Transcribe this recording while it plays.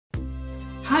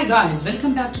Hi guys,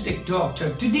 welcome back to Tech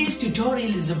Doctor. Today's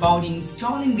tutorial is about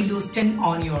installing Windows 10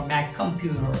 on your Mac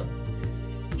computer.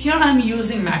 Here I'm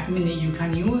using Mac Mini. You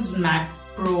can use Mac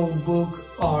Pro, Book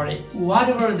or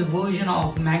whatever the version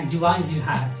of Mac device you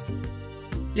have.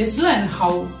 Let's learn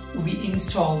how we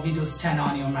install Windows 10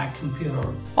 on your Mac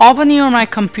computer. Open your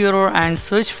Mac computer and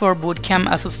search for Bootcamp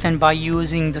Assistant by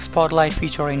using the Spotlight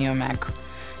feature in your Mac.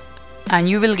 And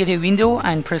you will get a window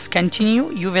and press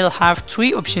continue. You will have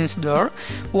three options there.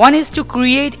 One is to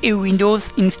create a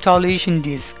Windows installation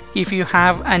disk. If you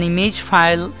have an image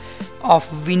file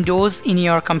of Windows in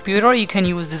your computer, you can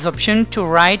use this option to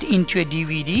write into a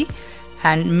DVD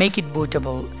and make it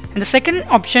bootable. And the second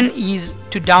option is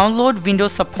to download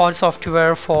Windows support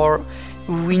software for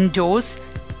Windows.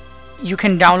 You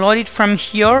can download it from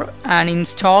here and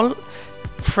install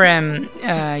from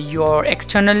your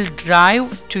external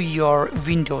drive to your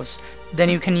Windows. Then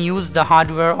you can use the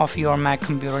hardware of your Mac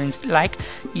computer like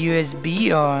USB,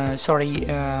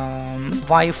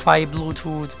 Wi-Fi,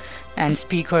 Bluetooth and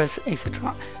speakers,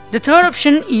 etc. The third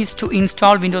option is to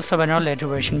install Windows 7 or later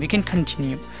version. We can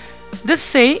continue. This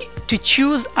say to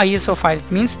choose ISO file,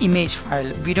 it means image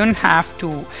file. We don't have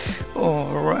to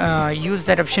use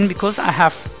that option because I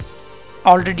have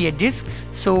already a disk,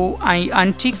 so I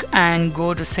untick and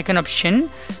go to second option,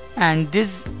 and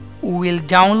this will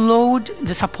download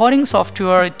the supporting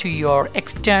software to your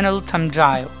external thumb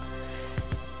drive.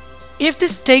 If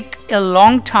this take a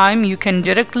long time, you can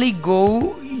directly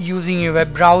go using your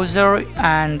web browser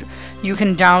and you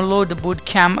can download the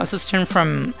Bootcamp Assistant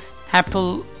from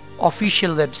Apple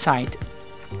official website.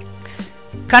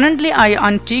 Currently I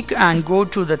untick and go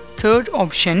to the third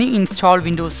option, install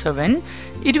Windows 7.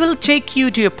 It will take you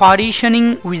to a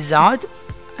partitioning wizard,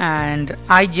 and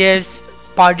I just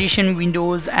partition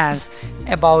Windows as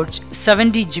about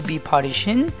 70 GB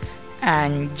partition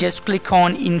and just click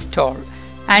on install.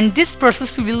 And this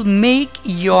process will make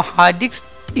your hard disk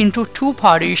into two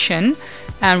partition,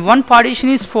 and one partition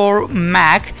is for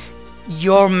Mac.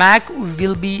 Your Mac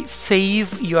will be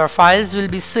safe, your files will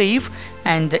be safe,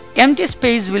 and the empty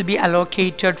space will be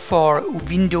allocated for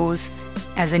Windows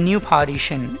as a new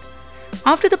partition.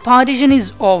 After the partition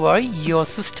is over, your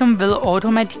system will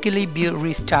automatically be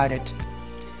restarted.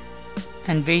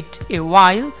 And wait a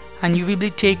while and you will be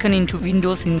taken into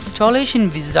Windows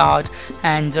installation wizard,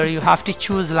 and there you have to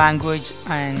choose language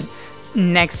and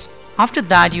next. After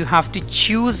that you have to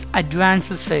choose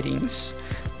advanced settings.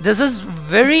 This is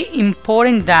very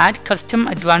important, that custom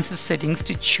advanced settings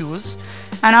to choose,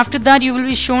 and after that you will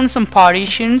be shown some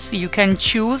partitions. You can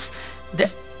choose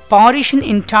the partition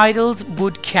entitled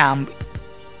Bootcamp.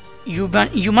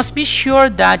 You must be sure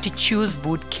that to choose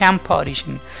Bootcamp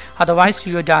partition, otherwise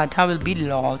your data will be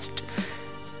lost.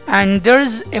 And there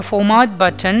is a format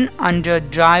button under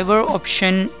driver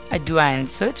option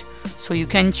advanced, so you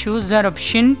can choose that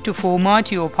option to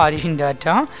format your partition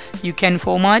data. You can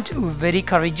format very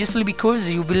courageously because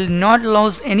you will not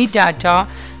lose any data,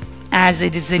 as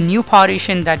it is a new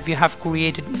partition that we have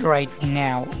created right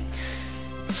now.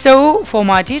 So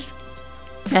format it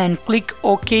and click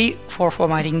OK for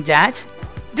formatting that.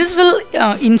 This will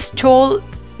install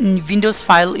Windows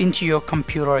file into your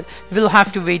computer. You will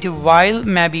have to wait a while,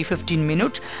 maybe 15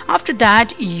 minutes. After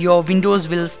that your Windows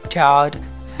will start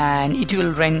and it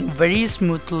will run very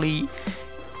smoothly.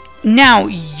 Now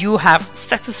you have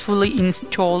successfully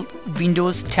installed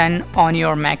Windows 10 on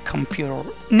your Mac computer.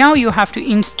 Now you have to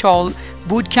install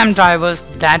Bootcamp drivers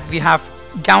that we have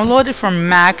downloaded from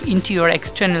Mac into your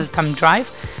external thumb drive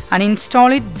and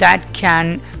install it. That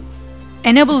can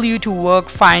enable you to work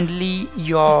finely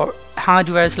your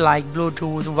hardwares like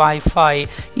Bluetooth, Wi-Fi,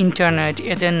 Internet,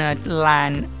 Ethernet,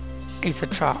 LAN,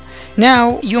 etc.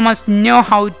 Now you must know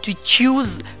how to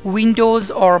choose Windows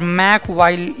or Mac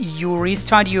while you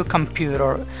restart your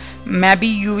computer. Maybe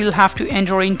you will have to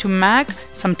enter into Mac,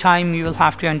 sometime you will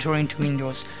have to enter into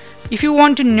Windows. If you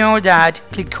want to know that,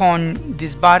 click on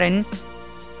this button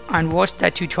and watch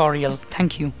that tutorial.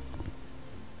 Thank you.